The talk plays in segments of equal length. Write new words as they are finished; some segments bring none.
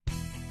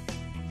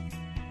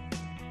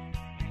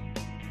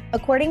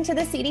According to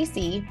the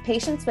CDC,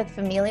 patients with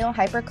familial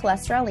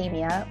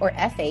hypercholesterolemia, or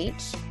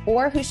FH,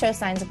 or who show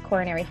signs of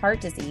coronary heart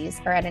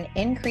disease are at an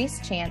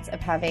increased chance of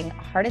having a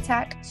heart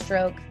attack,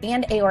 stroke,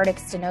 and aortic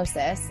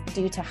stenosis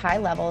due to high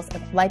levels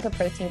of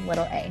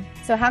lipoprotein(a).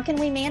 So how can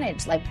we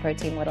manage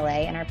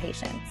lipoprotein(a) in our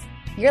patients?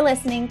 You're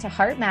listening to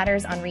Heart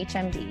Matters on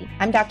ReachMD.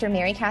 I'm Dr.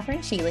 Mary Catherine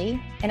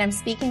Sheely, and I'm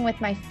speaking with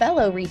my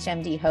fellow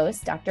ReachMD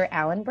host, Dr.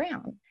 Alan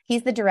Brown.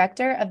 He's the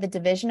director of the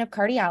Division of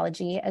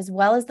Cardiology, as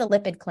well as the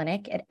Lipid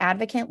Clinic at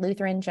Advocate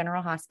Lutheran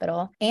General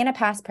Hospital, and a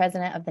past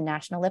president of the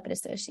National Lipid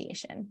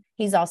Association.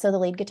 He's also the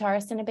lead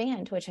guitarist in a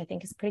band, which I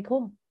think is pretty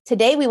cool.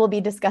 Today, we will be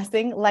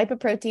discussing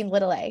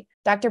lipoprotein(a).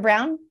 Dr.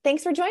 Brown,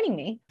 thanks for joining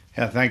me.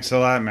 Yeah, thanks a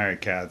lot, Mary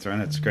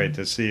Catherine. It's great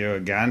to see you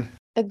again.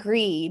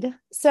 Agreed.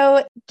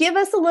 So give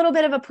us a little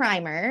bit of a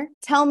primer.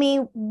 Tell me,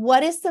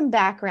 what is some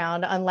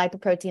background on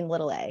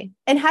lipoprotein(a),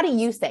 and how do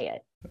you say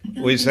it?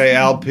 We say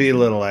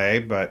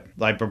LP(a), but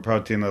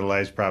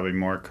lipoprotein(a) is probably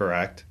more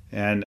correct.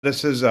 And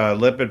this is a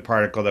lipid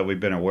particle that we've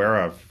been aware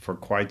of for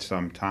quite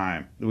some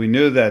time. We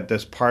knew that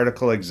this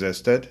particle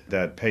existed,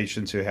 that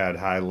patients who had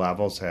high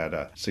levels had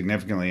a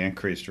significantly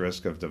increased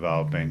risk of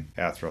developing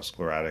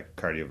atherosclerotic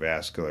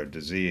cardiovascular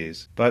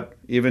disease. But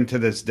even to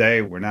this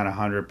day, we're not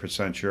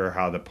 100% sure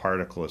how the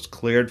particle is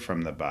cleared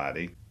from the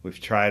body. We've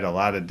tried a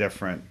lot of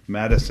different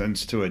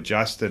medicines to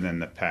adjust it in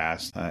the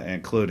past,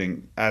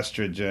 including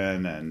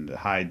estrogen and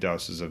high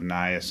doses of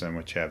niacin,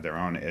 which have their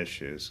own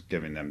issues,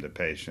 giving them to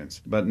patients.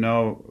 But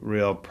no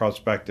real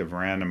prospective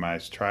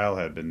randomized trial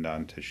had been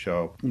done to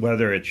show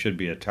whether it should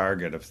be a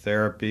target of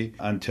therapy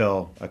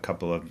until a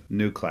couple of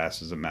new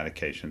classes of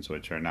medications,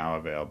 which are now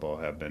available,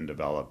 have been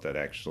developed that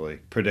actually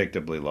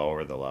predictably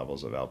lower the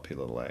levels of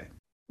LP(a).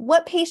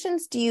 What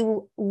patients do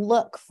you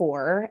look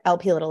for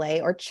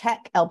LP(a) or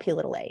check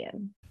LP(a)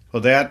 in?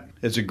 Well, that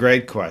is a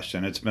great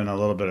question. It's been a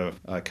little bit of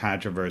a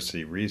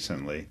controversy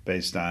recently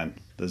based on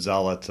the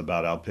zealots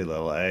about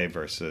LP(a)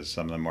 versus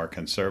some of the more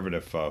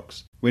conservative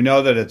folks. We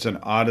know that it's an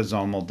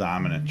autosomal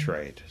dominant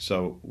trait,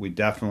 so we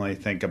definitely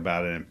think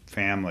about it in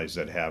families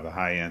that have a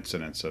high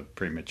incidence of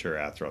premature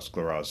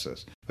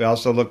atherosclerosis. We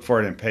also look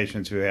for it in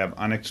patients who have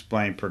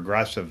unexplained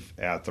progressive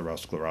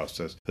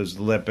atherosclerosis, whose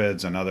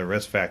lipids and other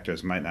risk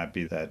factors might not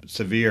be that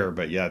severe,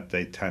 but yet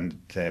they tend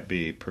to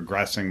be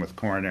progressing with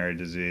coronary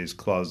disease,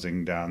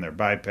 closing down their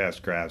bypass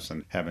grafts,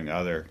 and having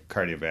other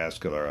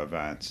cardiovascular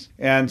events.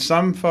 And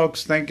some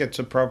folks think it's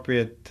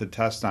appropriate to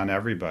test on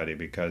everybody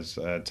because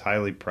it's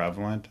highly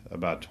prevalent.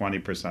 About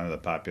 20% of the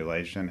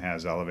population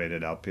has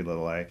elevated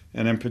LP(a).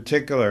 And in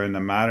particular, in the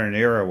modern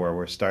era where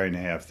we're starting to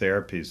have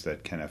therapies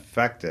that can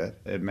affect it,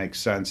 it makes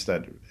sense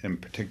that in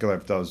particular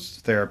if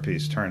those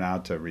therapies turn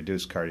out to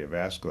reduce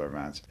cardiovascular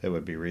events, it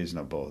would be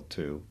reasonable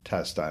to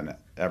test on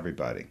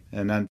everybody.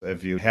 And then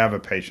if you have a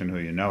patient who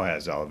you know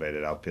has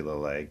elevated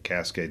LP(a),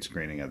 cascade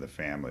screening of the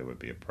family would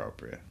be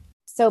appropriate.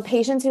 So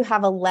patients who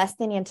have a less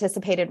than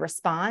anticipated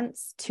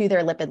response to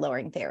their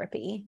lipid-lowering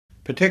therapy.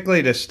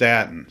 Particularly to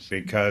statins,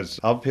 because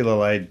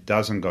LP(a)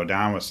 doesn't go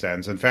down with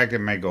statins. In fact, it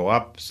may go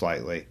up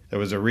slightly. There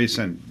was a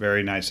recent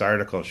very nice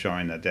article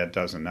showing that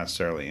doesn't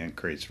necessarily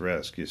increase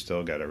risk. You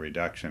still get a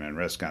reduction in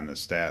risk on the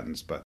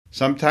statins, but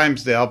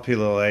sometimes the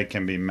LP(a)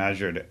 can be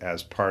measured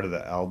as part of the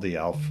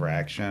LDL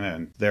fraction,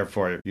 and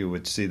therefore you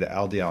would see the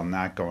LDL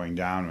not going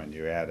down when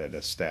you added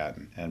a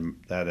statin, and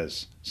that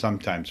is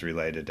sometimes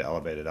related to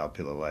elevated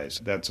LP(a).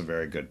 So that's a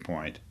very good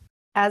point.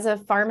 As a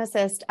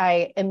pharmacist,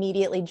 I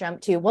immediately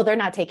jump to, well, they're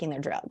not taking their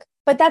drug.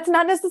 But that's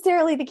not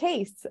necessarily the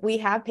case. We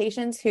have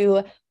patients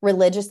who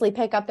religiously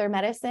pick up their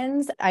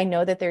medicines. I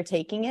know that they're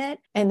taking it,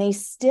 and they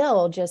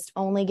still just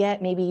only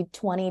get maybe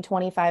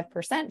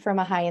 20-25% from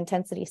a high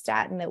intensity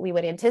statin that we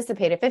would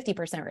anticipate a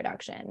 50%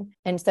 reduction.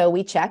 And so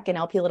we check an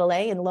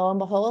LP(a), and lo and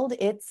behold,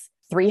 it's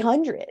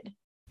 300.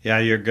 Yeah,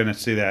 you're going to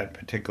see that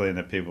particularly in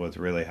the people with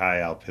really high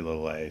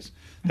LP(a)s.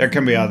 There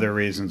can be other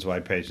reasons why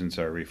patients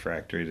are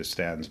refractory to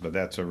statins, but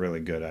that's a really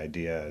good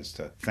idea, is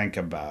to think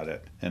about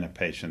it in a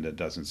patient that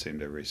doesn't seem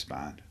to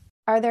respond.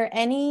 Are there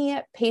any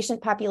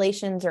patient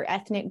populations or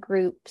ethnic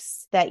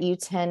groups that you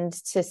tend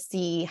to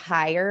see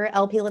higher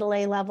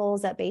LP(a)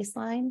 levels at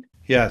baseline?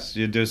 Yes,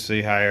 you do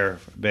see higher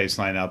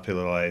baseline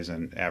LP(a)s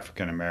in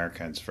African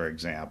Americans, for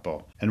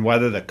example. And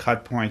whether the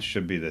cut points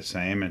should be the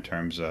same in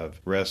terms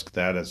of risk,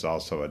 that is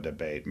also a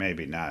debate.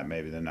 Maybe not.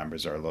 Maybe the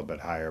numbers are a little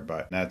bit higher,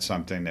 but that's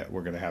something that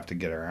we're going to have to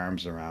get our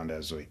arms around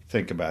as we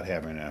think about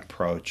having an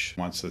approach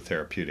once the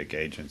therapeutic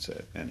agents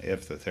hit, and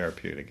if the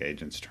therapeutic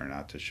agents turn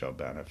out to show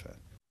benefit.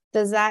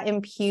 Does that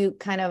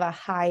impute kind of a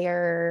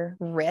higher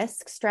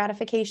risk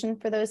stratification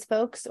for those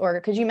folks? Or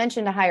because you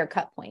mentioned a higher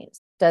cut point,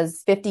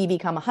 does 50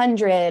 become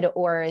 100,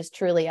 or is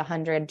truly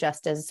 100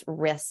 just as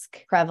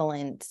risk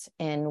prevalent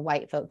in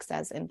white folks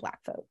as in Black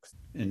folks?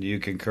 And you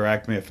can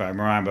correct me if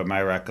I'm wrong, but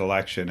my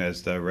recollection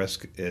is the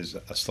risk is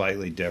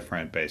slightly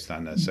different based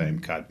on the same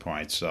cut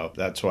points. So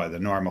that's why the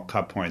normal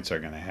cut points are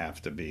going to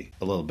have to be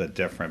a little bit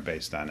different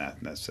based on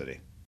ethnicity.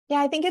 Yeah,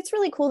 I think it's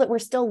really cool that we're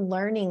still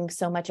learning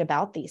so much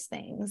about these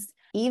things.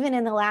 Even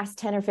in the last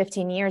 10 or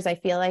 15 years, I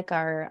feel like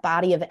our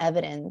body of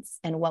evidence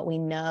and what we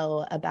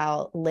know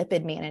about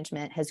lipid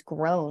management has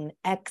grown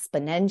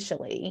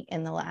exponentially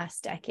in the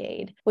last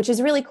decade, which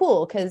is really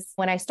cool because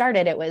when I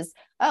started, it was,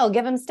 oh,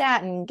 give them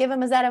statin, give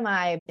them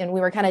ezetimibe. And we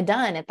were kind of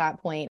done at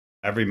that point.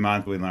 Every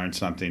month we learn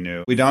something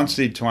new. We don't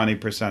see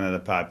 20% of the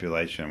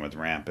population with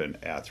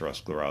rampant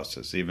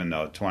atherosclerosis, even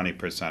though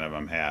 20% of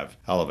them have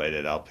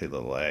elevated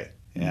Lp(a).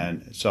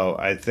 And so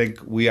I think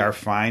we are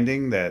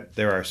finding that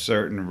there are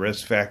certain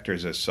risk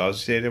factors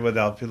associated with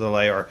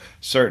Lp(a) or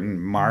certain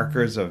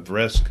markers of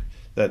risk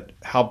that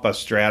help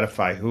us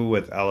stratify who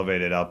with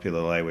elevated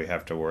Lp(a) we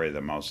have to worry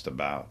the most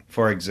about.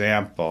 For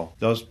example,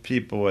 those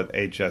people with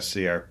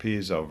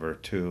HSCRPs over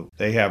 2,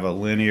 they have a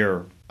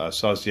linear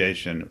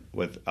association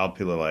with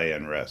Lp(a)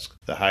 and risk.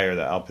 The higher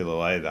the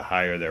Lp(a), the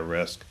higher their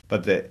risk.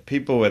 But the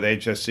people with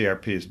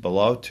HSCRPs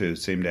below 2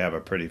 seem to have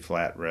a pretty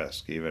flat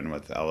risk, even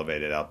with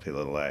elevated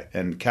Lp(a).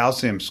 And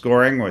calcium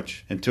scoring,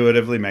 which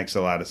intuitively makes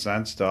a lot of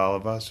sense to all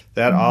of us,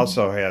 that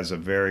also has a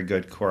very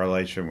good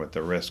correlation with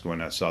the risk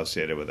when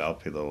associated with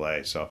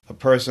Lp(a). So a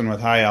person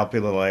with high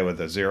Lp(a) with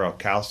a 0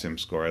 calcium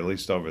score, at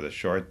least over the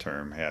short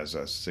term, has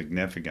a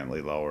significantly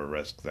lower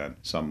risk than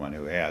someone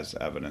who has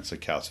evidence of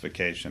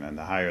calcification. And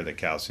the higher the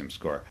calcium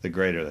score, the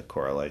greater the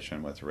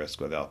correlation with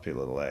risk with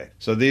Lp(a).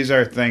 So these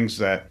are things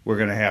that we're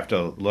going to have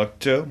to look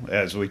to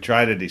as we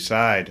try to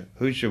decide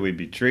who should we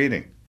be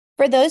treating.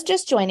 For those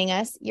just joining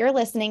us, you're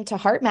listening to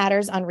Heart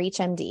Matters on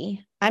ReachMD.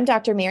 I'm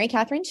Dr. Mary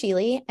Catherine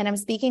Sheely, and I'm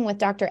speaking with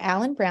Dr.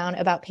 Alan Brown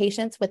about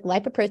patients with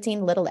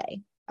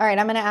lipoprotein(a). All right,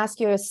 I'm going to ask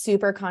you a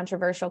super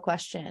controversial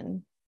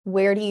question.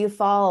 Where do you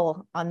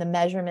fall on the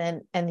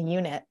measurement and the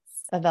units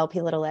of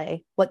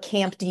Lp(a)? What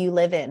camp do you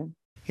live in?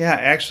 Yeah,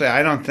 actually,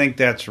 I don't think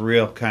that's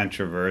real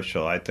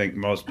controversial. I think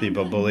most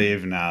people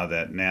believe now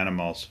that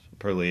nanomoles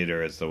per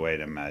liter is the way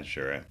to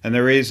measure it. And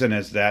the reason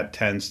is that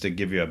tends to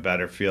give you a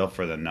better feel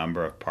for the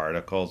number of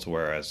particles,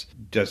 whereas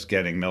just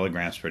getting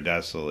milligrams per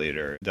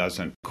deciliter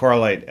doesn't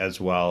correlate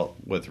as well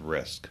with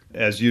risk.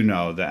 As you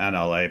know, the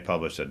NLA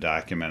published a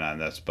document on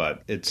this,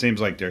 but it seems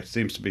like there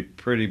seems to be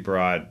pretty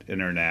broad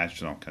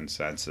international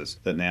consensus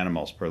that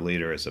nanomoles per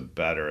liter is a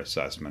better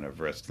assessment of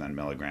risk than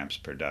milligrams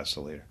per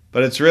deciliter.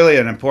 But it's really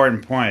an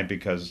important point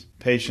because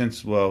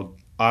patients will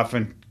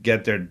often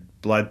get their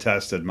blood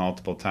tested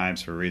multiple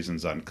times for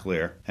reasons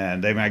unclear.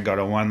 And they might go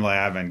to one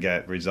lab and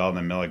get result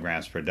in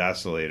milligrams per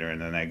deciliter, and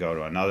then they go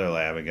to another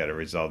lab and get a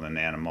result in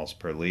nanomoles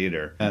per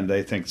liter. And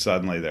they think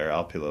suddenly their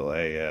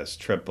Lp(a) has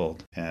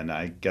tripled. And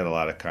I get a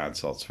lot of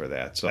consults for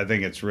that. So I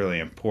think it's really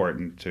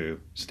important to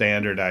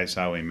standardize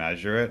how we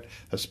measure it,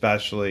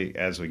 especially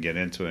as we get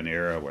into an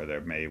era where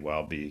there may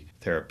well be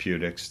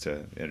therapeutics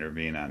to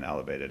intervene on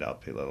elevated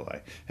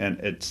Lp(a). And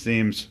it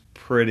seems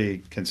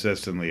pretty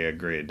consistently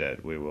agreed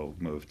that we will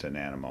move to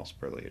nanomoles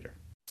per liter.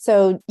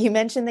 So you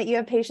mentioned that you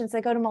have patients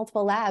that go to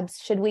multiple labs.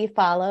 Should we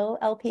follow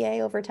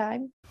Lp(a) over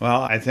time?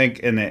 Well, I think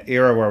in the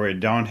era where we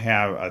don't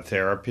have a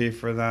therapy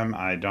for them,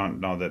 I don't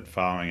know that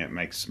following it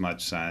makes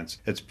much sense.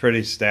 It's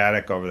pretty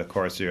static over the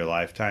course of your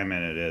lifetime,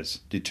 and it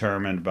is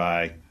determined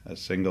by a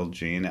single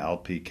gene,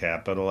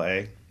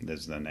 Lp(a).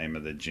 Is the name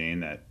of the gene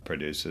that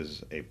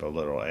produces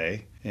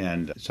ApoA.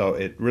 And so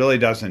it really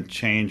doesn't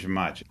change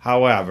much.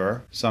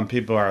 However, some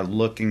people are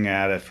looking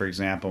at it, for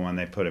example, when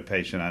they put a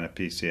patient on a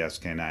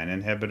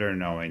PCSK9 inhibitor,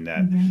 knowing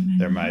that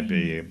there might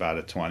be about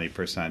a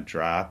 20%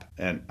 drop.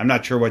 And I'm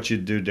not sure what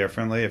you'd do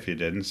differently if you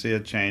didn't see a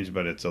change,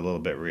 but it's a little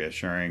bit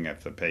reassuring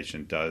if the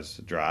patient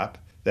does drop.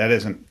 That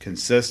isn't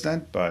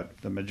consistent, but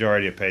the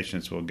majority of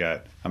patients will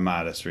get a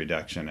modest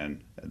reduction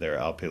in their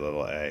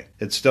Lp(a).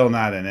 It's still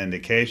not an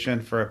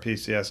indication for a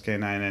PCSK9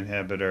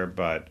 inhibitor,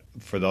 but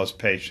for those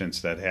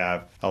patients that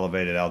have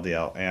elevated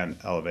LDL and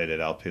elevated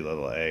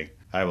Lp(a),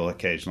 I will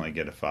occasionally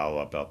get a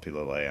follow-up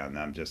Lp(a) on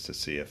them just to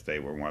see if they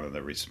were one of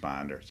the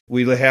responders.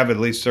 We have at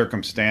least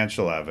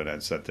circumstantial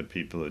evidence that the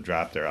people who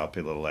drop their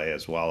Lp(a)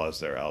 as well as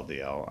their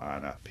LDL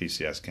on a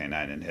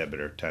PCSK9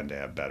 inhibitor tend to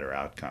have better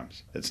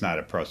outcomes. It's not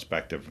a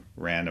prospective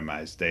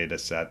randomized data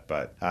set,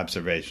 but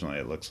observationally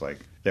it looks like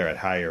they're at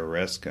higher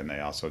risk and they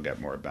also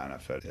get more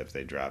benefit if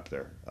they drop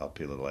their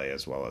Lp(a)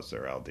 as well as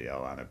their LDL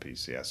on a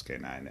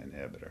PCSK9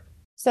 inhibitor.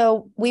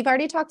 So we've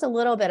already talked a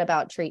little bit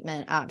about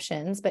treatment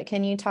options, but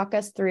can you talk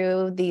us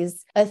through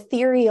these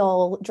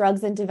ethereal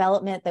drugs in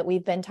development that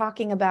we've been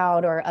talking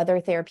about or other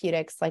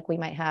therapeutics like we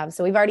might have?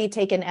 So we've already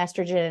taken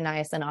estrogen and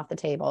niacin off the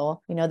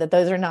table. We know that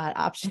those are not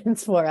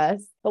options for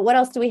us. But what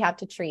else do we have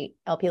to treat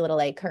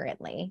Lp(a)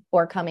 currently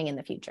or coming in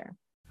the future?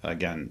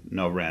 Again,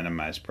 no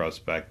randomized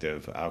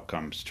prospective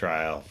outcomes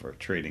trial for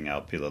treating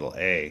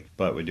Lp(a),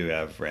 but we do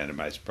have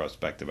randomized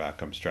prospective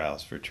outcomes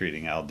trials for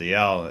treating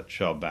LDL that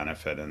show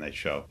benefit, and they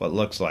show what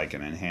looks like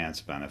an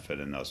enhanced benefit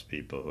in those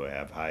people who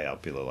have high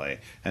Lp(a)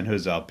 and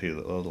whose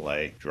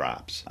Lp(a)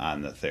 drops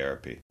on the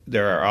therapy.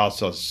 There are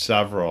also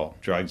several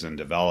drugs in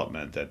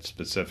development that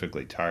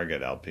specifically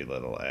target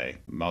Lp(a),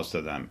 most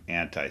of them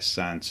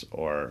antisense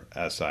or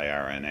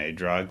siRNA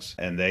drugs,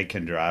 and they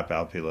can drop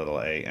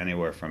Lp(a)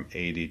 anywhere from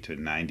 80 to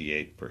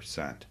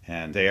 98%.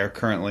 And they are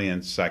currently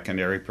in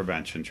secondary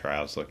prevention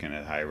trials looking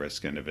at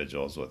high-risk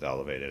individuals with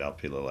elevated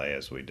Lp(a),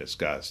 as we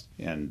discussed.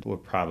 And we're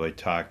probably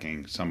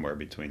talking somewhere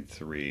between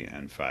 3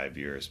 and 5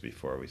 years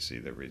before we see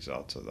the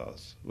results of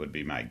those, would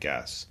be my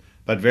guess.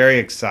 But very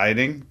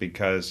exciting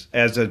because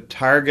as a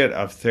target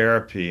of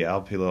therapy,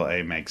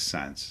 Lp(a) makes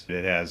sense.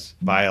 It has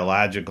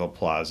biological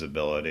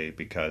plausibility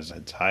because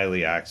it's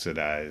highly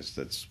oxidized.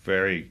 It's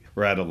very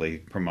readily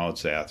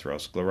promotes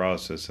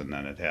atherosclerosis, and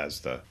then it has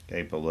the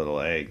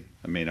Apo(a)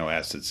 amino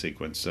acid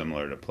sequence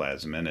similar to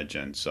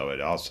plasminogen, so it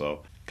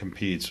also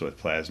competes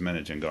with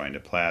plasminogen going to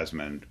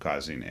plasma and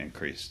causing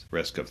increased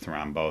risk of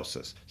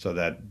thrombosis. So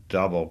that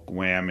double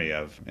whammy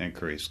of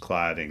increased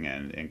clotting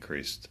and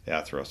increased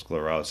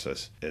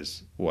atherosclerosis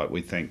is what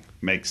we think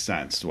makes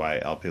sense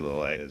why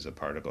Lp(a) is a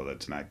particle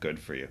that's not good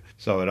for you.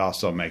 So it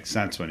also makes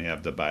sense when you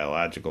have the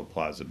biological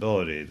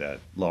plausibility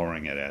that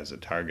lowering it as a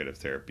target of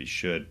therapy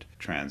should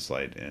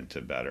translate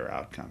into better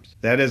outcomes.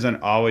 That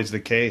isn't always the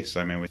case.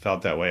 I mean, we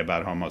felt that way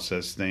about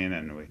homocysteine,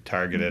 and we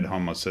targeted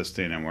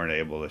homocysteine and weren't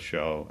able to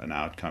show an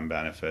outcome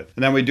benefit.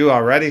 And then we do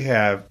already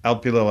have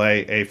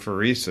Lp(a)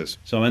 apheresis.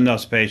 So in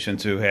those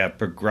patients who have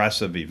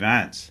progressive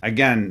events,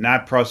 again,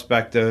 not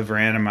prospective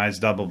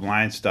randomized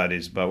double-blind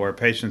studies, but where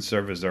patients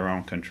serve as their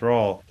own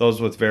control, those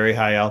with very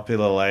high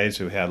Lp(a)s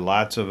who had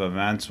lots of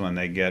events when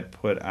they get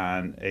put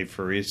on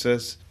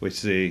apheresis, we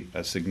see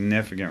a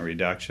significant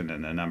reduction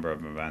in the number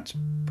of events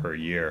per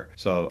year.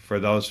 So for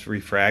those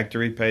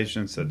refractory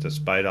patients that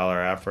despite all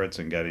our efforts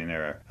in getting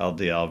their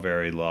LDL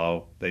very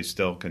low, they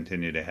still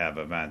continue to have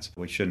events,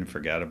 we shouldn't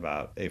forget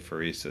about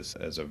apheresis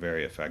as a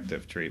very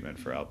effective treatment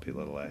for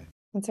Lp(a).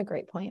 That's a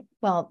great point.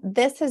 Well,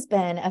 this has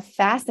been a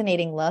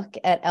fascinating look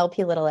at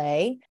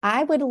Lp(a).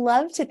 I would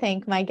love to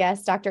thank my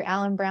guest, Dr.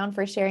 Alan Brown,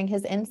 for sharing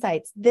his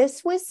insights.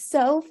 This was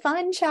so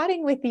fun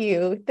chatting with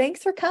you.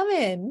 Thanks for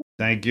coming.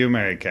 Thank you,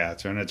 Mary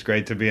Catherine. It's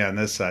great to be on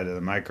this side of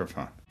the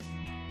microphone.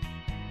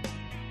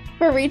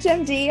 For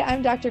ReachMD,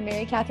 I'm Dr.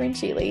 Mary Catherine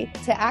Sheely.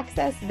 To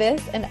access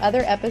this and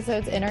other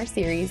episodes in our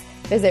series,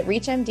 visit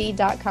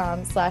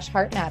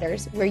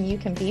reachmd.com/heartmatters, where you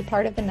can be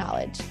part of the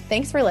knowledge.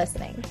 Thanks for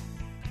listening.